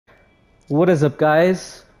What is up,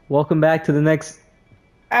 guys? Welcome back to the next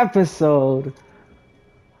episode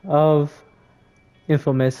of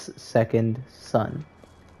Infamous Second Son.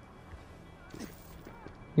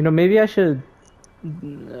 You know, maybe I should. I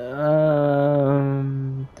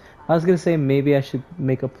was gonna say maybe I should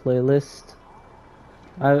make a playlist.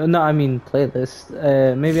 No, I mean playlist.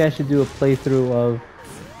 Maybe I should do a playthrough of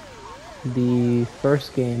the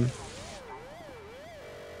first game,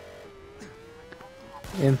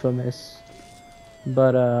 Infamous.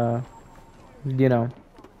 But you know,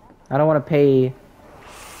 I don't want to pay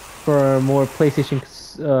for more PlayStation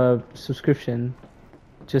subscription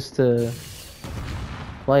just to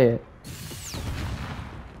play it.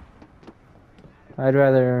 I'd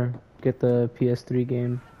rather get the PS3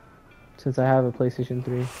 game since I have a PlayStation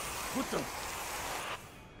 3.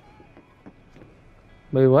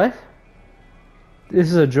 Wait, what? This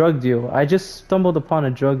is a drug deal. I just stumbled upon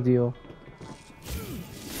a drug deal.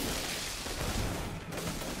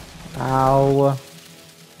 Ow.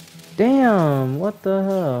 Damn, what the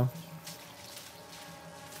hell?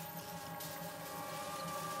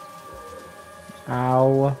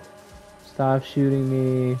 Ow. Stop shooting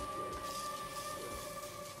me.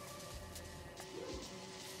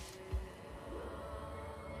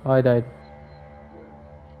 Oh, I died.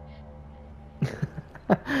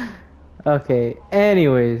 Okay,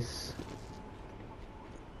 anyways.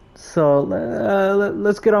 So,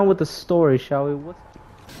 let's get on with the story, shall we?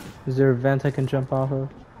 Is there a vent I can jump off of?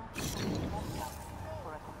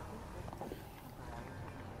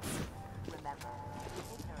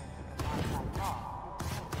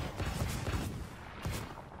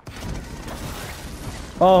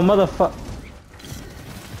 Oh, motherfucker.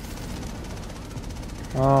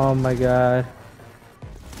 Oh my god.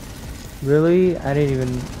 Really? I didn't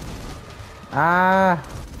even... Ah!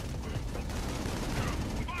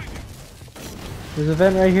 There's a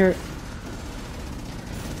vent right here.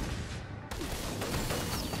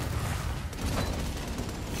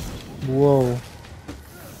 Whoa.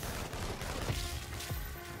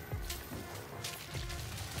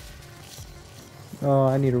 Oh,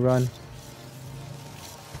 I need to run.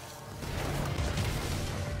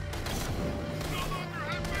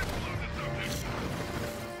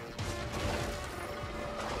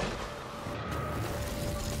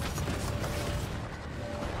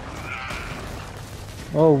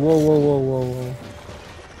 Oh, whoa, whoa, whoa, whoa, whoa.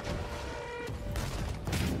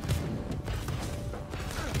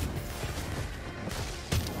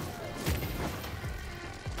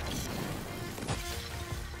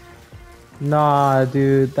 Nah,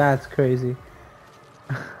 dude, that's crazy.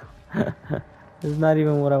 It's not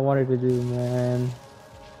even what I wanted to do, man.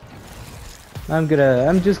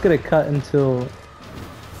 I'm just gonna cut until...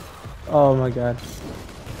 Oh my god.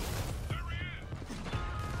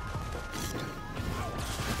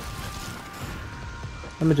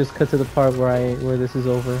 I'm gonna just cut to the part where this is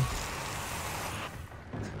over.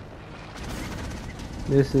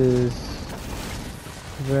 This is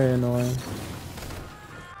very annoying.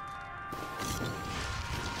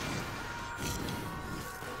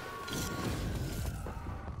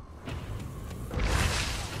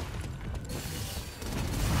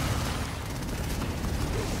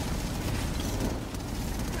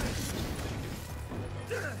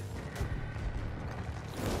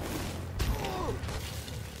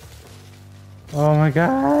 Oh my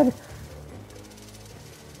god!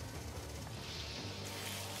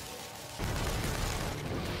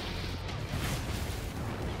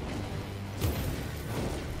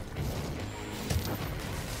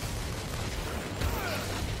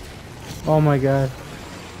 Oh my god.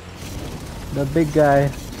 The big guy.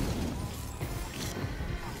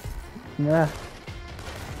 Yeah.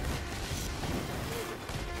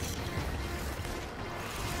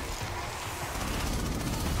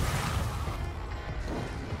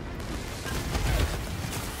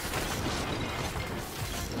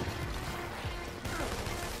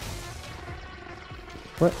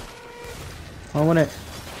 What? I want it.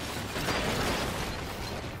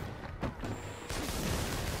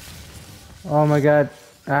 Oh my god.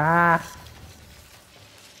 Ah!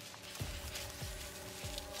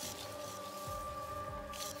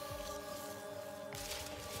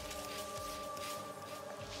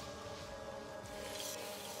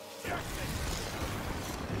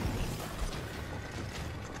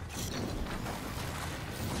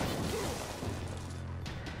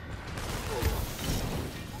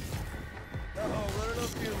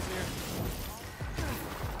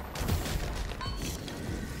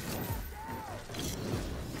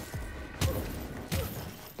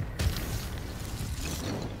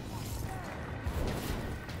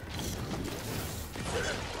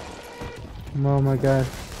 Oh my god.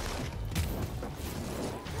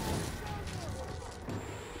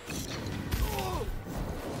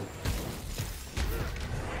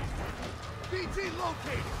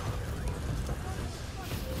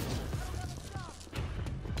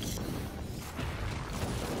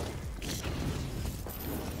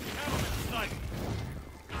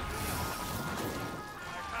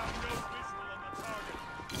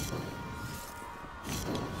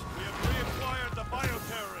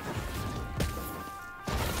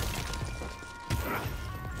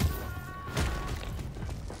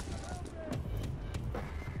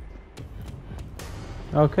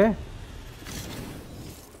 Okay.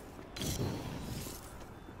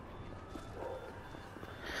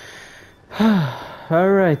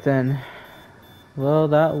 Alright then. Well,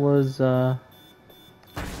 that was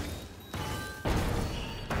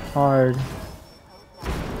hard.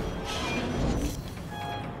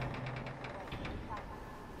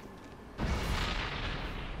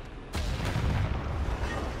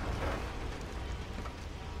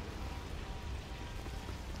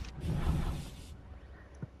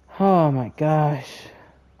 Oh my gosh.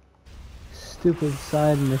 Stupid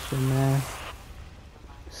side mission, man.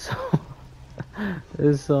 So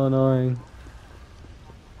it's so annoying.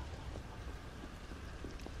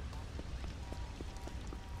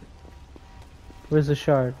 Where's the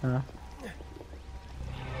shard?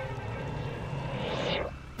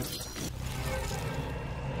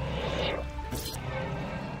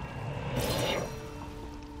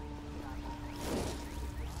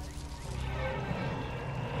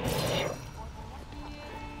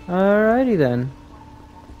 Alrighty then.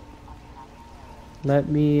 Let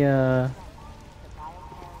me get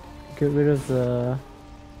rid of the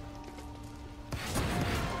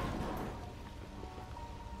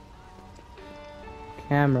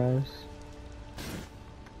cameras.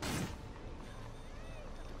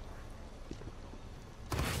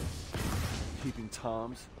 Keeping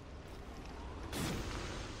Tom's.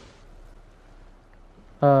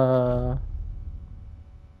 Oh.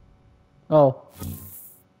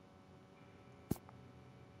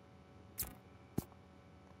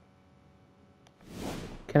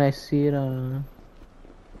 Can I see it on?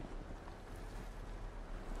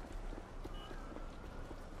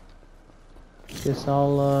 Guess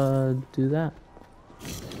I'll do that.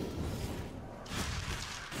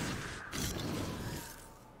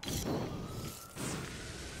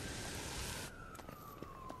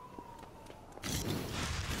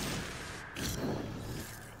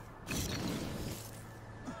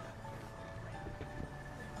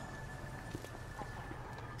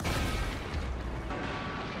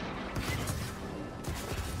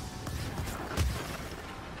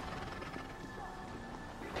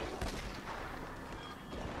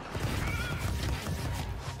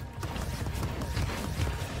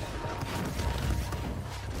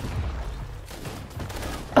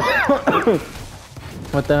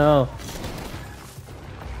 What the hell?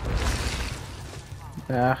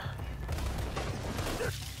 Ah.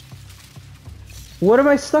 What am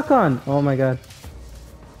I stuck on? Oh my god.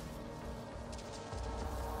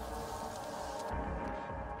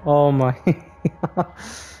 Oh my.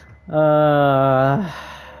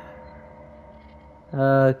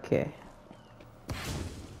 Okay.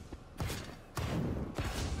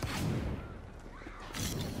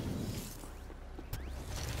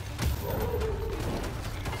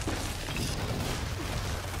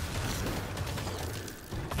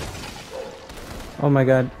 Oh my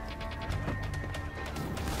god.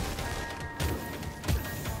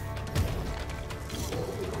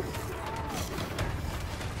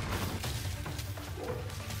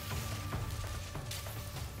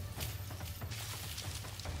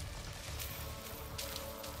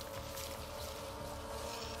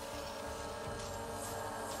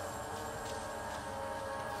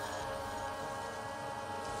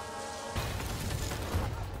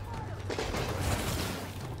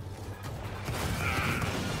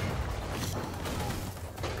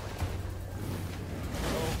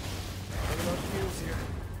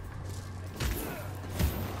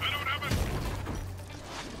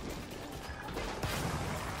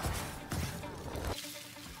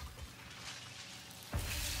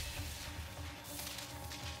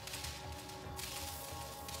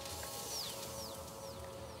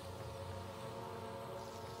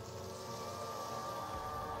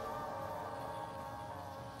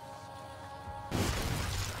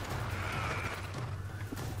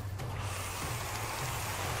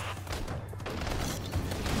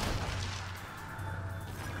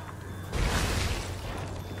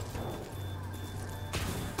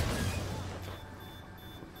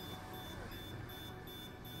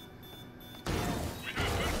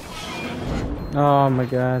 Oh my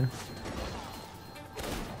god.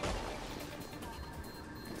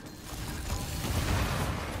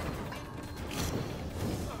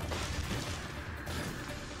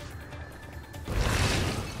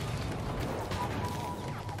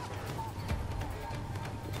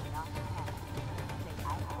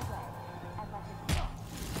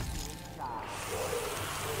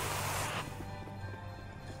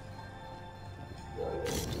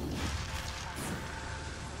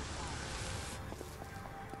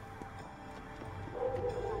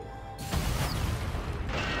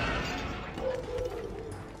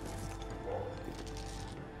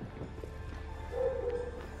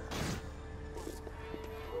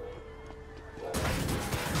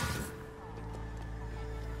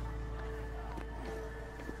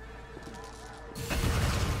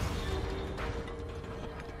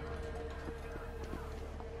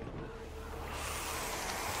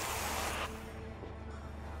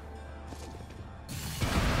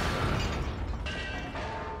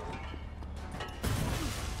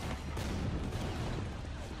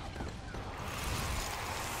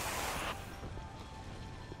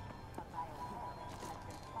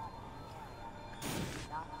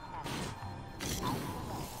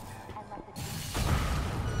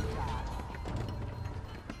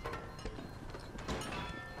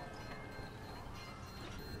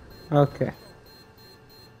 Okay.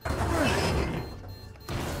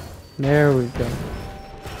 There we go.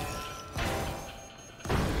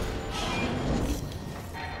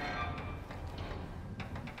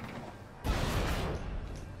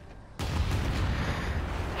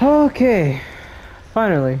 Okay.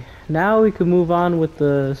 Finally. Now we can move on with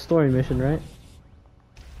the story mission, right?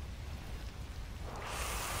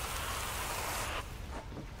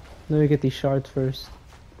 Let me get these shards first.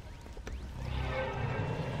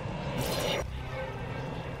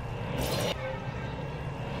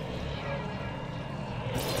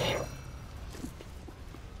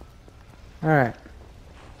 Alright.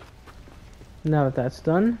 Now that that's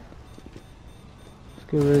done, let's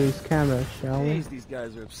get rid of these cameras, shall we? Jeez, these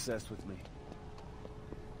guys are obsessed with me.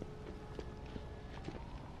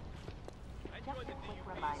 Just a quick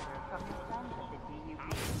reminder from the friends of the DUP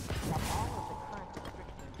that all of the current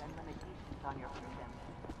restrictions and limitations on your freedom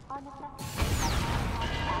are necessitated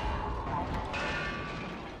by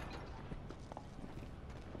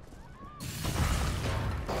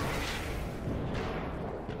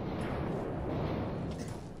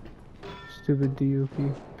Stupid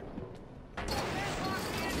DUP.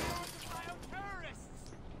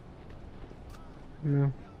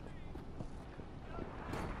 No.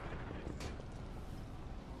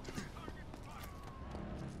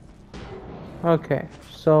 Okay,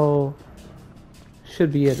 so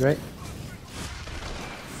should be it, right?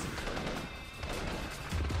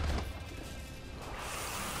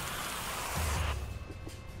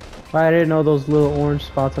 I didn't know those little orange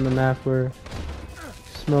spots on the map were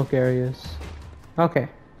smoke areas. Okay.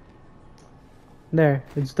 There,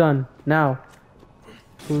 it's done. Now,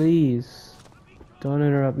 please don't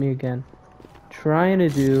interrupt me again. Trying to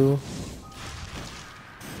do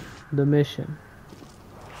the mission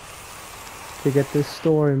to get this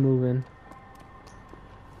story moving.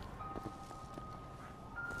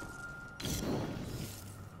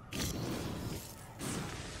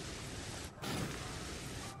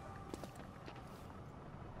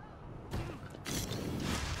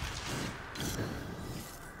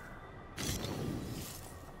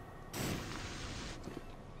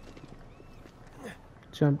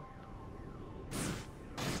 Jump.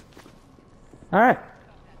 Alright.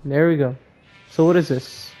 There we go. So what is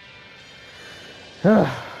this?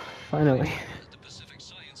 Finally. The Pacific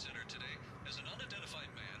Science Center today as an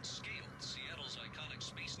unidentified man scaled Seattle's iconic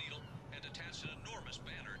Space Needle and attached an enormous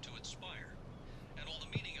banner to its spire. And while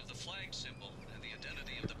the meaning of the flag symbol and the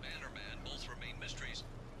identity of the banner man both remain mysteries,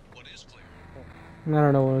 what is clear? I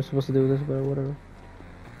don't know what I'm supposed to do with this, but whatever.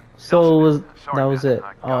 So that was it.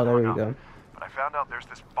 Oh, there we go. But I found out there's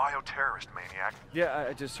this bioterrorist maniac. Yeah,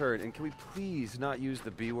 I just heard. And can we please not use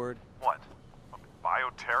the B word? What? A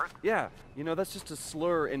bioterrorist? Yeah, you know, that's just a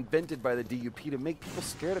slur invented by the DUP to make people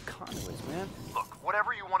scared of conduits, man. Look,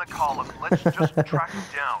 whatever you want to call him, let's just track him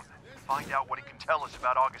down. Find out what he can tell us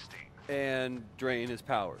about Augustine. And drain his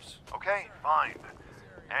powers. Okay, fine.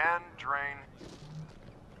 And drain.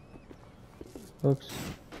 Oops.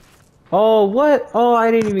 Oh, what? Oh,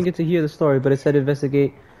 I didn't even get to hear the story, but it said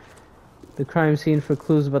investigate the crime scene for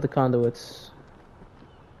clues about the conduits.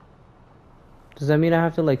 Does that mean I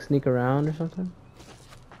have to, like, sneak around or something?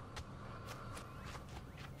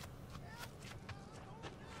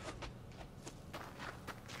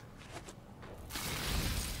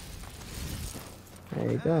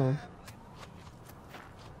 There you go.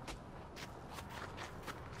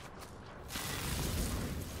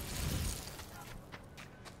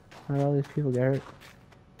 How did all these people get hurt?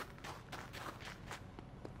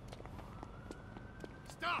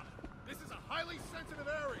 Stop! This is a highly sensitive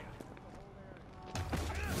area.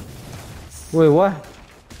 Wait, what?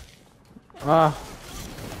 Ah.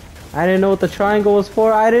 I didn't know what the triangle was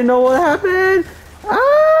for. I didn't know what happened.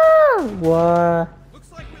 Ah! What?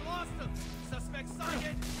 Looks like we lost him. Suspect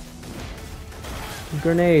sighted.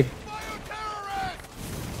 Grenade. Bioterrorist!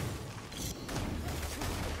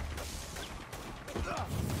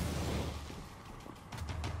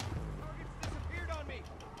 Target's disappeared on me.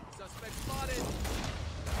 Suspect spotted.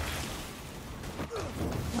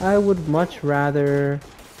 I would much rather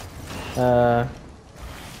oh,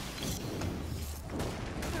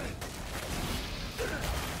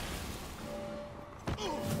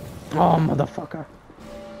 motherfucker.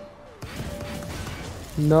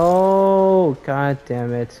 No, god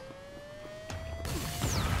damn it.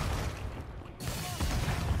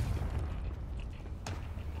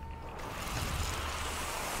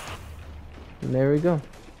 And there we go.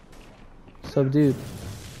 Subdued.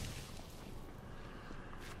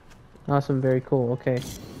 Awesome, very cool. Okay.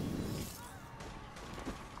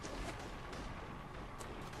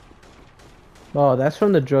 Oh, that's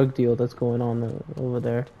from the drug deal that's going on over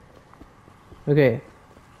there. Okay.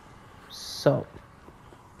 So.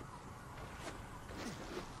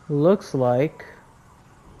 Looks like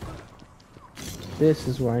this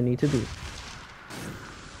is where I need to be.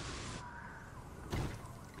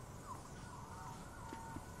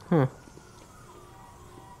 Huh.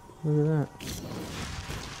 Look at that.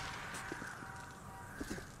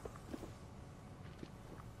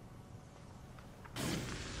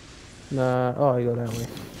 Oh, I go that way.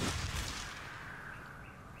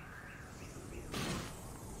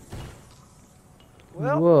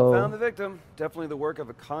 Well, Whoa. found the victim. Definitely the work of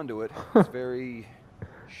a conduit. It's very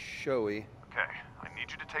showy. Okay, I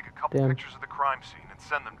need you to take a couple Damn. pictures of the crime scene and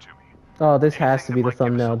send them to me. Oh, this has Anything to that be the might give us a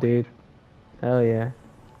thumbnail, lead. dude. Hell yeah.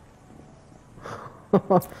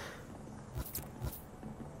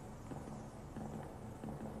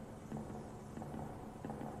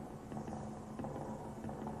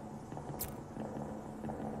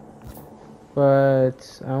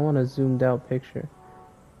 But I want a zoomed out picture.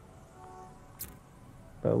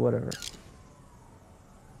 But whatever.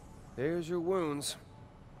 There's your wounds.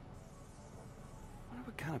 I wonder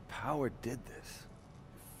what kind of power did this?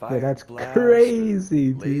 Fire Dude, that's blast,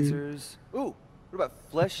 crazy, dude. lasers. Ooh, what about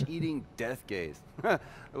flesh-eating death gaze? I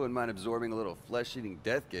wouldn't mind absorbing a little flesh-eating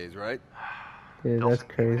death gaze, right? Dude, that's Nelson,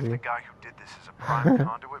 even if crazy. the guy who did this is a prime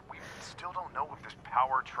conduit, we still don't know if this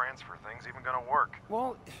power transfer thing's even gonna work.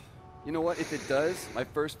 Well, you know what? If it does, my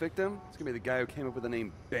first victim is gonna be the guy who came up with the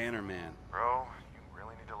name Bannerman. Bro, you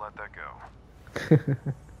really need to let that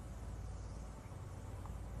go.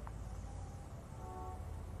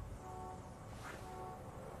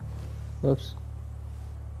 Whoops.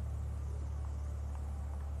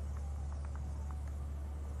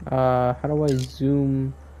 How do I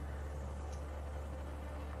zoom?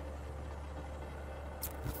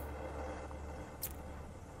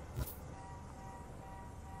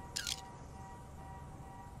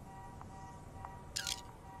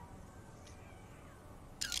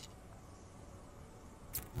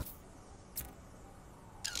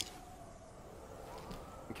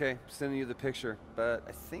 Okay, sending you the picture, but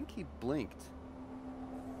I think he blinked.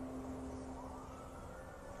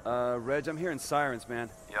 Reg, I'm hearing sirens, man.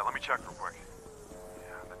 Yeah, let me check real quick.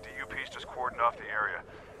 Yeah, the DUP's just cordoned off the area.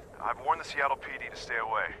 I've warned the Seattle PD to stay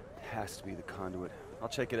away. Has to be the conduit. I'll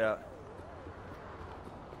check it out.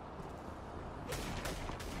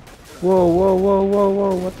 Whoa, whoa, whoa, whoa,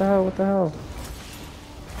 whoa! What the hell? What the hell?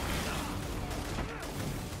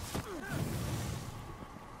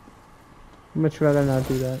 I'd much rather not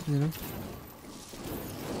do that, you know?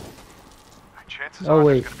 Chances Oh, are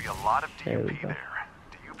wait. there's gonna be a lot of There we DUP go. there.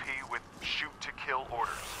 DUP with shoot-to-kill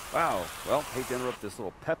orders. Wow. Well, hate to interrupt this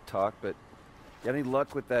little pep talk, but got any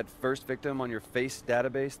luck with that first victim on your face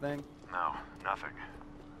database thing? No, nothing.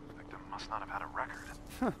 The victim must not have had a record.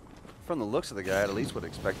 Huh. From the looks of the guy, I at least would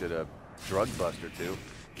have expected a drug bust or two.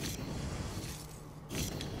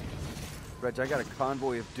 Reg, I got a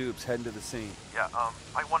convoy of dupes heading to the scene. Yeah,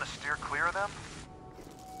 I want to steer clear of them.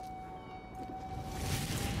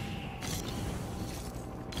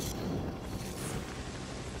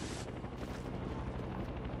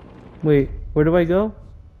 Wait, where do I go?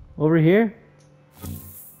 Over here?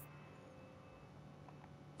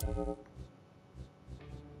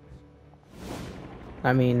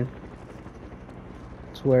 I mean,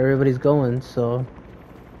 it's where everybody's going, so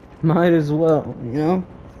might as well, you know?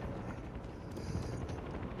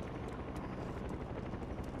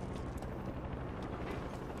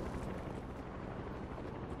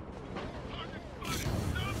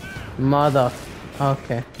 Mother.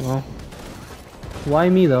 Okay, well. Why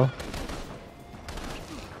me though?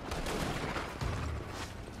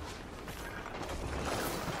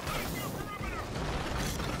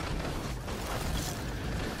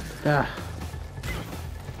 Ah.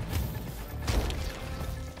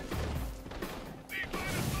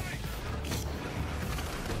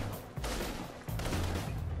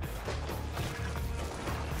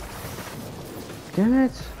 Damn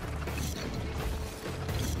it.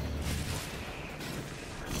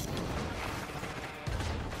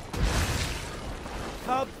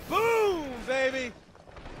 Kaboom, baby!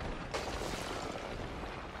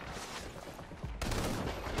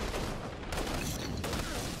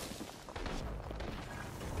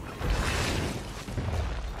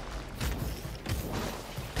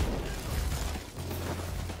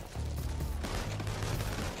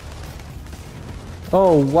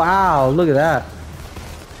 Oh wow, look at that.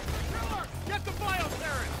 Killer, get the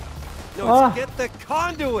bioterrorist! No, Ah. it's get the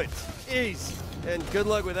conduit! Jeez. And good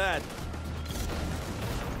luck with that.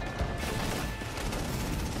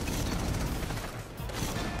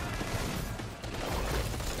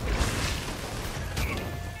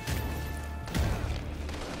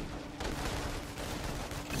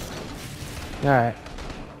 Alright.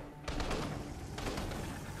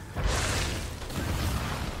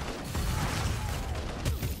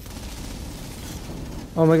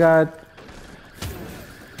 Oh my god.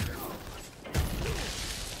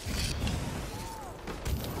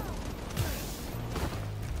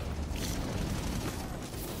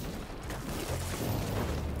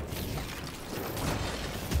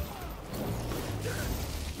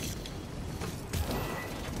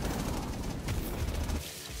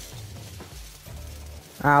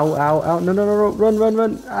 Ow, ow, ow. No, no, no, no. Run, run,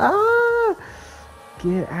 run. Ah!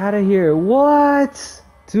 Get out of here. What?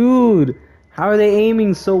 Dude, how are they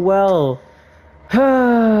aiming so well?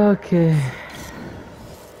 Okay.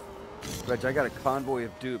 Reg, I got a convoy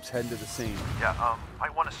of dupes heading to the scene. Yeah,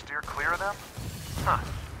 might want to steer clear of them? Huh.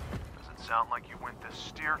 Doesn't sound like you went the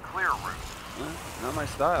steer clear route. Not my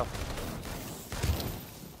style.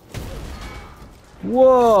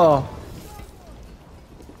 Whoa.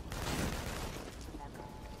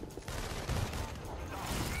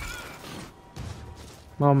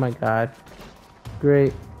 Oh my god.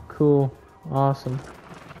 Great. Cool. Awesome.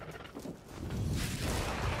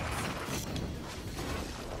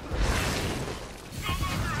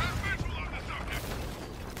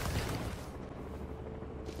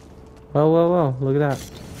 Whoa, whoa, whoa. Look at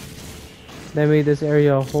that. That made this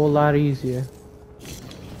area a whole lot easier.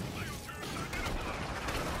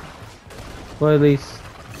 Well, at least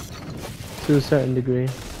to a certain degree.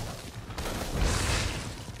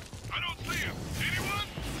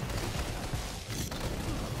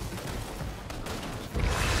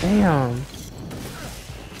 Damn.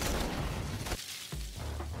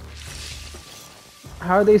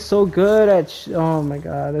 How are they so good at oh my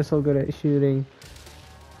god, they're so good at shooting.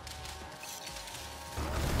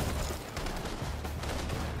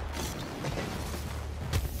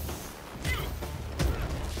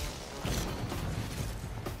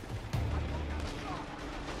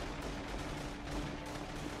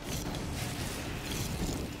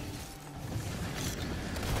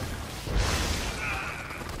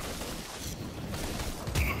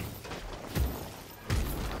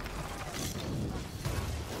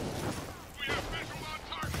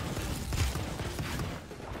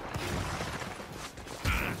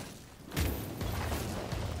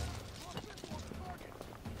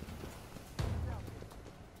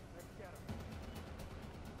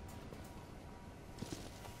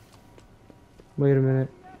 Wait a minute.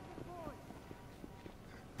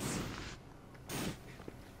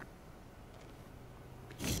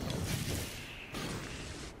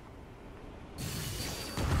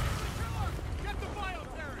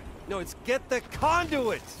 No, it's get the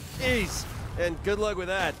conduit. Jeez. And good luck with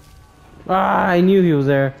that. Ah, I knew he was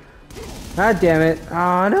there. God damn it.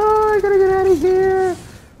 Oh no, I gotta get out of here.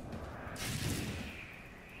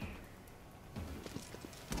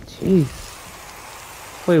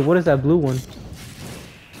 Jeez. Wait, what is that blue one?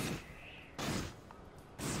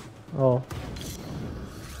 Oh.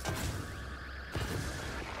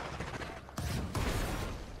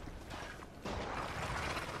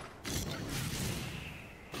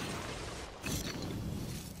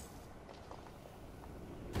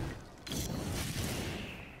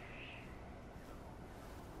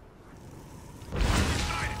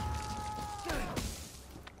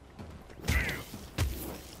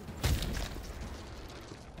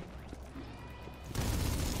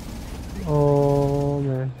 Oh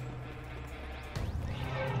man.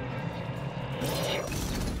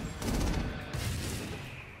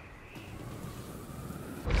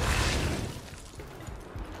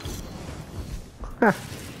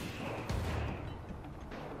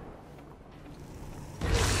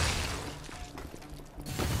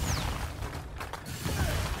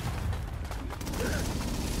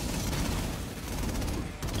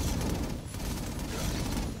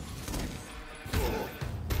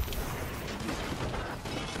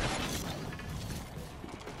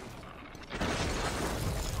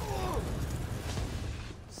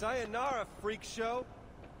 Sayonara, freak show.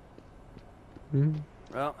 Hmm?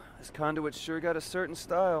 Well, this conduit sure got a certain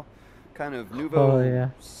style. Kind of nouveau Oh yeah.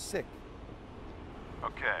 sick.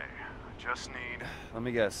 Okay, I just need... Let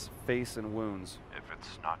me guess, face and wounds. If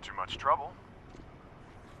it's not too much trouble.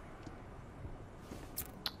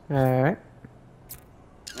 Alright.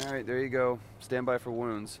 Alright, there you go. Stand by for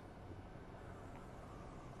wounds.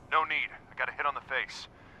 No need. I got a hit on the face.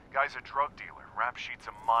 Guy's a drug dealer. Rap sheet's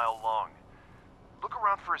a mile long. Look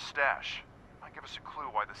around for his stash. Might give us a clue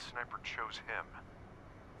why the sniper chose him.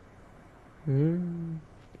 Hmm.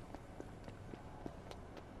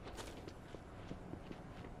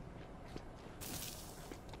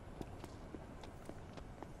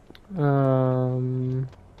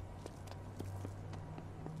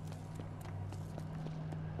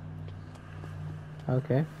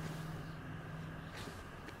 Okay.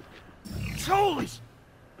 Holy!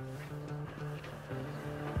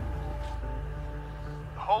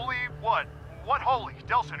 Holy what? What holy?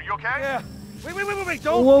 Delson, are you okay? Yeah. Wait!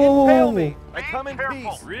 Don't Whoa, whoa, impale whoa, me! I Be come in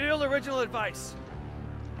careful. peace. Real original advice.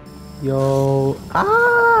 Yo.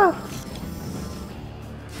 Ah!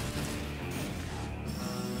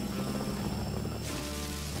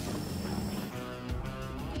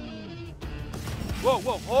 Whoa,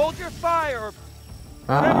 hold your fire!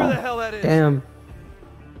 Whatever the hell that is. Damn.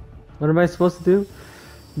 What am I supposed to do?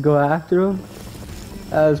 Go after him?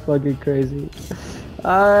 That was fucking crazy.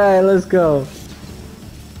 Alright, let's go.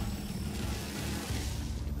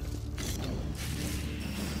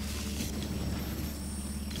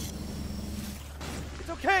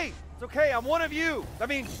 It's okay, I'm one of you. I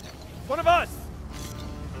mean, one of us.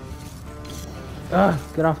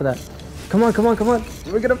 Get off of that. Come on.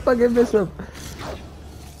 We're gonna fucking miss him.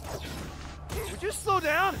 Would you slow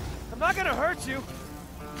down? I'm not gonna hurt you.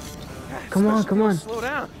 Come on. Slow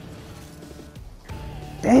down.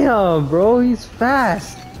 Damn, bro, he's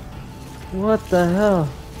fast. What the hell?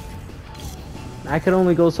 I could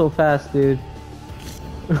only go so fast, dude.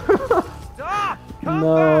 Stop! Come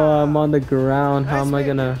No, back! I'm on the ground. How Nice am I man.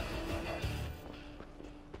 gonna...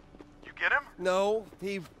 You get him? No,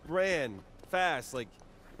 he ran fast, like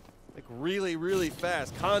really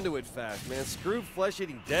fast, conduit fast, man. Screw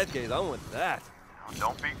flesh-eating dead gaze. I want that. Oh,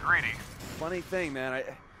 don't be greedy. Funny thing, man.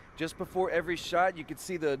 Just before every shot, you could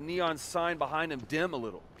see the neon sign behind him dim a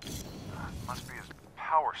little. Must be his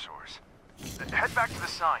power source. Head back to the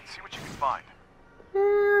sign, see what you can find.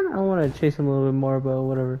 Man, I want to chase him a little bit more, but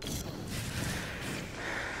whatever.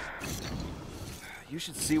 You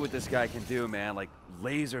should see what this guy can do, man. Like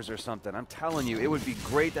lasers or something. I'm telling you, it would be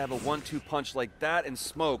great to have a 1-2 punch like that and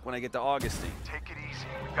smoke when I get to Augustine. Take it easy.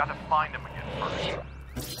 We've got to find him again first.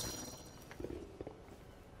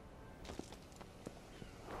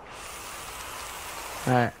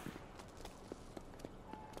 Alright.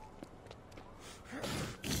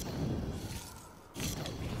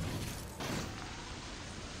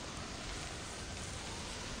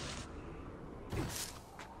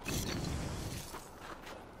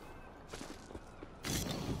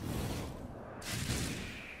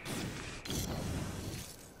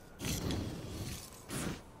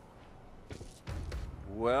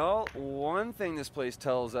 Well, one thing this place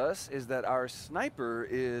tells us is that our sniper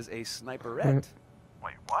is a sniperette.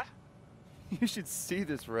 Wait, what? You should see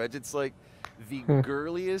this, Reg. It's like the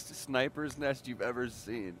girliest sniper's nest you've ever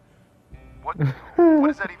seen. What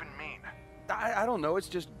does that even mean? I don't know. It's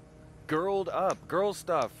just girled up. Girl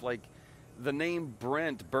stuff. Like the name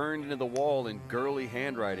Brent burned into the wall in girly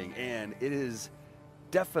handwriting. And it is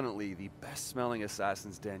definitely the best smelling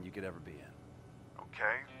assassin's den you could ever be in.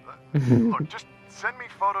 Okay. Look, just send me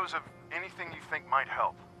photos of anything you think might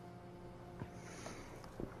help.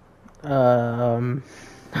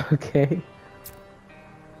 Okay.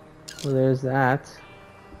 Well, there's that.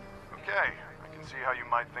 Okay, I can see how you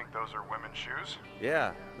might think those are women's shoes.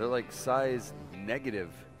 Yeah, they're like size negative.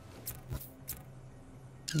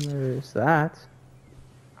 There's that.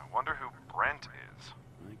 I wonder who Brent is.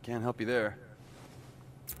 I can't help you there.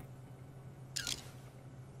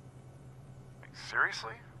 Like,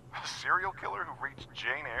 seriously? A serial killer who reached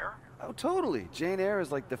Jane Eyre? Oh, totally. Jane Eyre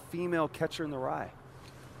is like the female Catcher in the Rye.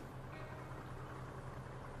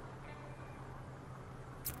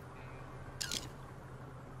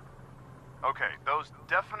 Okay, those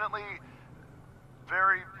definitely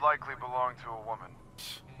very likely belong to a woman.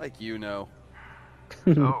 Like you know.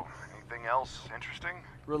 So, anything else interesting?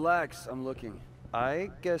 Relax, I'm looking. I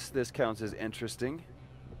guess this counts as interesting.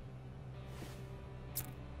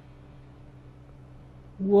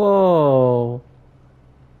 Whoa.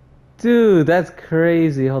 Dude, that's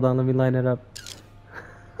crazy. Hold on, let me line it up.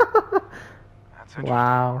 That's interesting,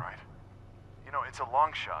 Wow. right? You know, it's a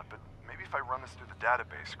long shot, but maybe if I run this through the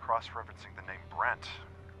database, cross-referencing the name Brent,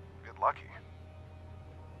 I'll get lucky.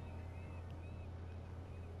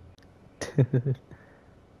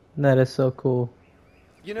 That is so cool.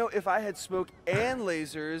 You know, if I had smoke and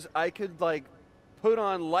lasers, I could, like, put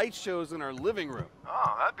on light shows in our living room.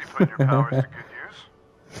 Oh, that'd be putting your powers to good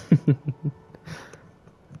use.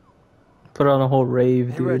 Put on a whole rave,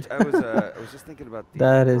 Hey, dude. Reg, I was just thinking about the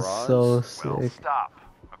That is bras. so Will, sick. stop,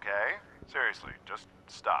 okay? Seriously, just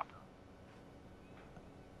stop.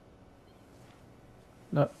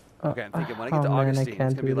 Okay, I'm thinking when I get to man, Augustine, it's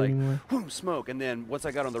can't gonna be do it like, anymore. whoom, smoke, and then once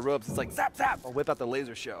I got on the ropes, it's like, zap, zap, I'll whip out the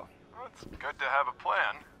laser show. Well, it's good to have a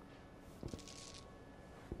plan.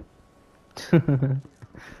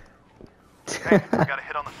 Hey, I got a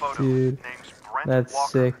hit on the photo. Dude, Name's Brent that's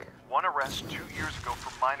Walker. sick. One arrest 2 years ago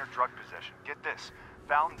for minor drug possession. Get this.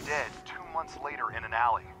 Found dead 2 months later in an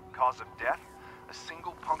alley. Cause of death? A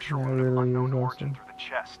single puncture wound of really unknown is origin awesome. through the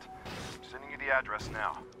chest. I'm sending you the address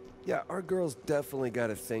now. Yeah, our girl's definitely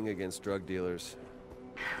got a thing against drug dealers.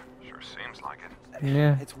 Sure seems like it.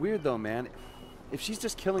 Yeah. It's weird though, man. If she's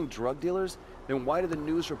just killing drug dealers, then why do the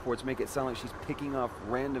news reports make it sound like she's picking off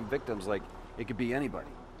random victims like it could be anybody?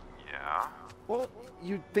 Yeah? Well,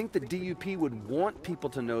 you'd think the DUP would want people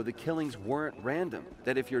to know the killings weren't random.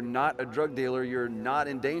 That if you're not a drug dealer, you're not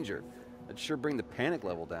in danger. That'd sure bring the panic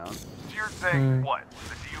level down. So you're saying what?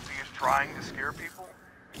 The DUP is trying to scare people?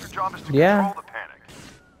 Your job is to Yeah. control the panic.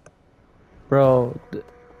 Bro,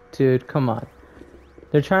 dude, come on.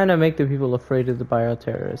 They're trying to make the people afraid of the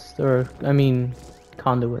bioterrorists, or, I mean,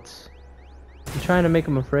 conduits. They're trying to make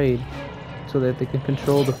them afraid so that they can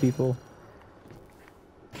control the people.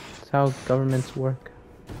 That's how governments work.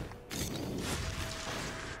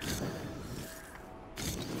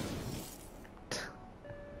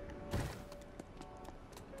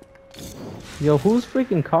 Yo, whose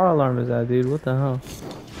freaking car alarm is that, dude? What the hell?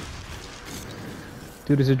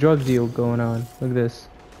 Dude, there's a drug deal going on. Look at this.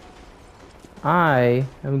 I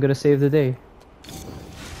am gonna save the day.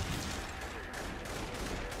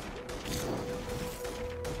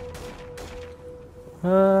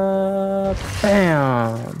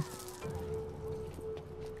 Bam!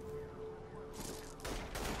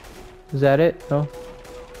 Is that it? No?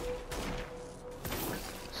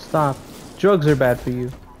 Stop. Drugs are bad for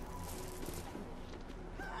you.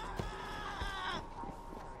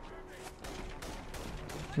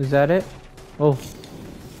 Is that it? Oh.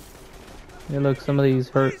 Hey, look, some of these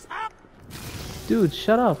hurt. Dude,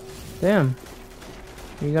 shut up. Damn.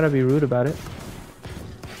 You gotta be rude about it.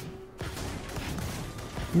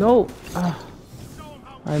 No! Ah.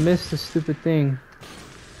 I missed the stupid thing.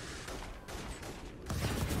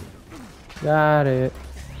 Got it.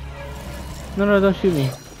 No, no, don't shoot me.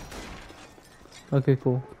 Okay,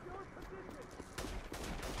 cool.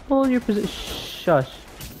 Hold your position. Shush.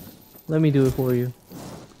 Let me do it for you.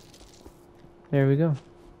 There we go.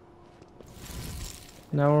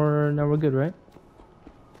 Now we're good, right?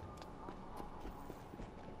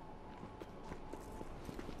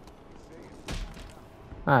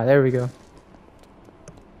 Ah, there we go.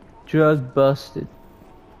 Drug busted.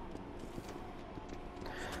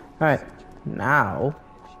 Alright, now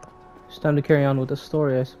it's time to carry on with the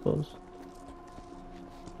story, I suppose.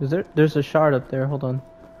 There's a shard up there, hold on.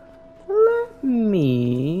 Let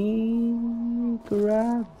me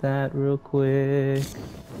grab that real quick.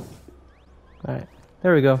 Alright,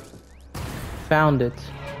 there we go. Found it.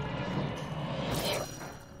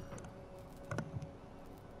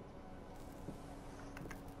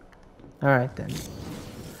 Alright then.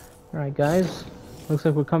 Alright guys, looks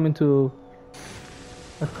like we're coming to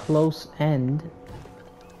a close end.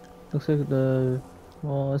 Looks like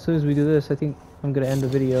well, as soon as we do this, I think I'm gonna end the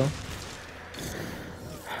video.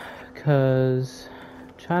 Because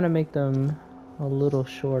I'm trying to make them a little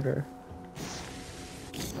shorter.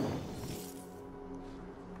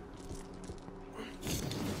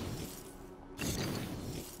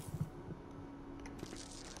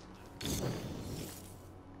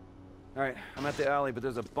 Alright, I'm at the alley, but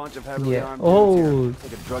there's a bunch of heavily Yeah. armed Oh, dudes here. It's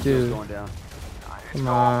like a drug deal's dude. going down. Come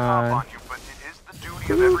on you, but it is the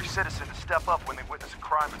duty of every citizen to step up when they witness a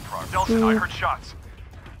crime in progress. Nelson, I heard shots.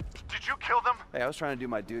 Did you kill them? Hey, I was trying to do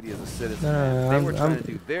my duty as a citizen. No, man. no, They I'm- were trying I'm- to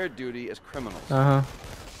do their duty as criminals.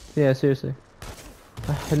 Yeah, seriously.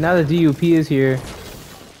 Now the DUP is here.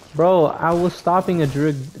 Bro, I was stopping a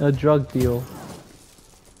drug deal.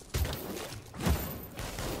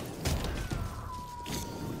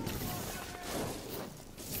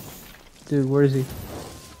 Dude, where is he?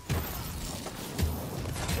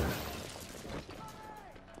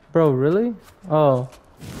 Bro, really? Oh.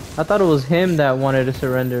 I thought it was him that wanted to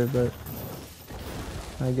surrender, but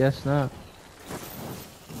I guess not.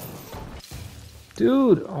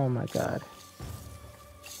 Dude, oh my god.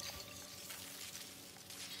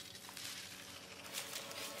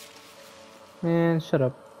 Man, shut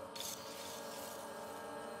up.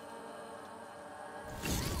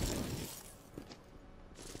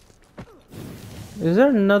 Is there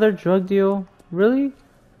another drug deal? Really?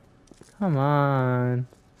 Come on.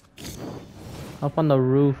 Up on the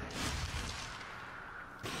roof.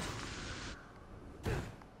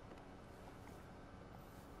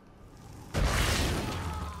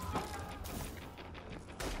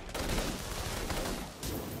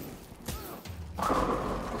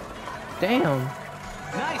 Damn.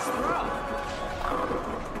 Nice throw.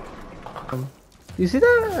 You see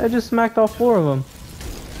that? I just smacked all 4 of them.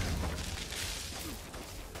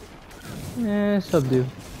 Eh, subdue.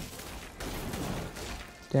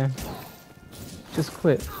 Damn. Just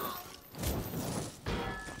quit.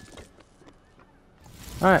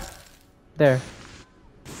 Alright. There.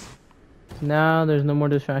 Now there's no more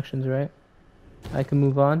distractions, right? I can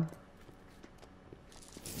move on.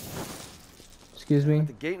 Excuse me?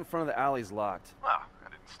 The gate in front of the alley's locked. Well, I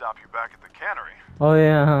didn't stop you back at the cannery. Oh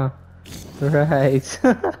yeah, huh? Right.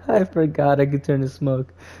 I forgot I could turn to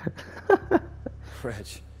smoke. Reg,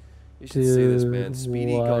 you should see this, man. Dude,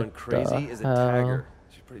 Speedy what gone crazy the is a hell? tagger.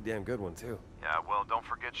 She's a pretty damn good one, too. Yeah, well, don't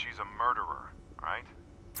forget she's a murderer, right?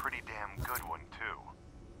 Pretty damn good one, too.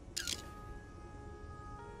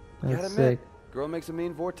 Gotta That's admit, sick. girl makes a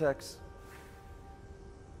mean vortex.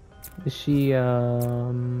 Is she,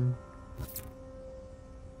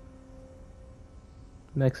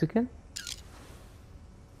 Mexican?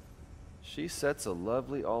 She sets a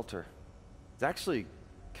lovely altar. It's actually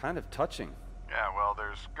kind of touching. Yeah, well,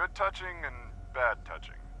 there's good touching and bad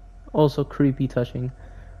touching. Also creepy touching.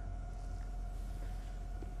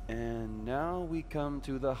 And now we come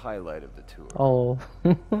to the highlight of the tour. Oh.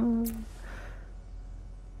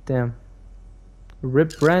 Damn.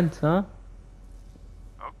 Rip Brent, huh?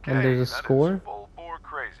 Okay, And there's a that is score? full bore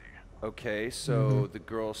crazy. Okay, so the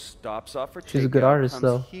girl stops off for She's a good takeout, artist, comes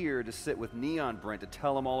though. here to sit with Neon Brent to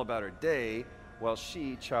tell him all about her day, while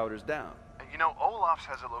she chowders down. And you know, Olaf's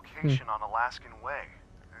has a location on Alaskan Way.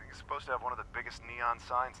 He's supposed to have one of the biggest neon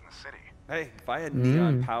signs in the city. Hey, if I had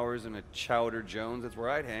neon powers and a Chowder Jones, that's where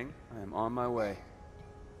I'd hang. I am on my way.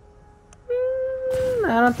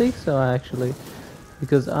 I don't think so, actually.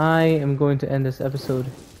 Because I am going to end this episode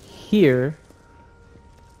here.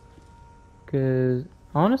 Because,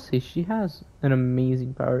 honestly, she has an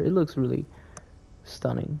amazing power. It looks really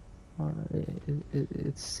stunning.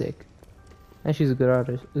 It's sick. And she's a good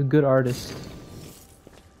artist. A good artist.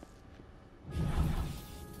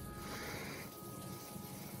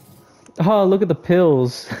 Oh, look at the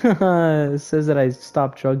pills. It says that I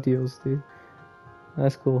stopped drug deals, dude.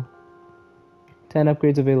 That's cool. 10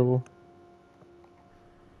 upgrades available.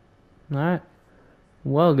 Alright.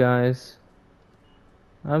 Well, guys.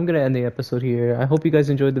 I'm gonna end the episode here. I hope you guys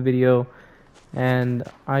enjoyed the video. And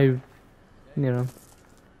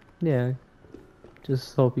yeah.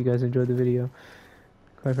 Just hope you guys enjoyed the video.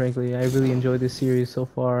 Quite frankly, I really enjoyed this series so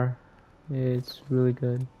far. It's really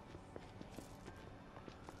good.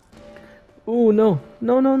 Oh no!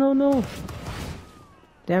 No, no, no, no!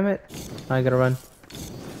 Damn it. I gotta run.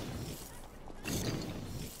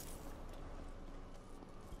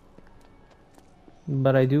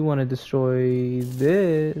 But I do want to destroy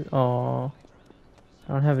this. Oh,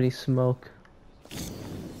 I don't have any smoke.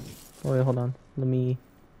 Oh wait, hold on. Let me.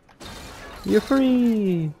 You're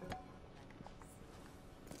free.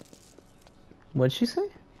 What'd she say?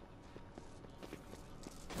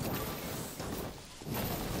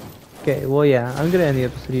 Okay, well yeah, I'm gonna end the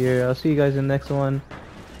episode here. I'll see you guys in the next one,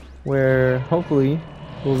 where hopefully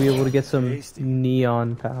we'll be able to get some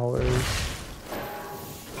neon powers.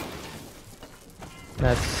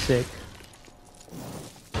 That's sick.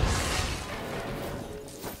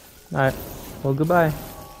 Alright, well goodbye.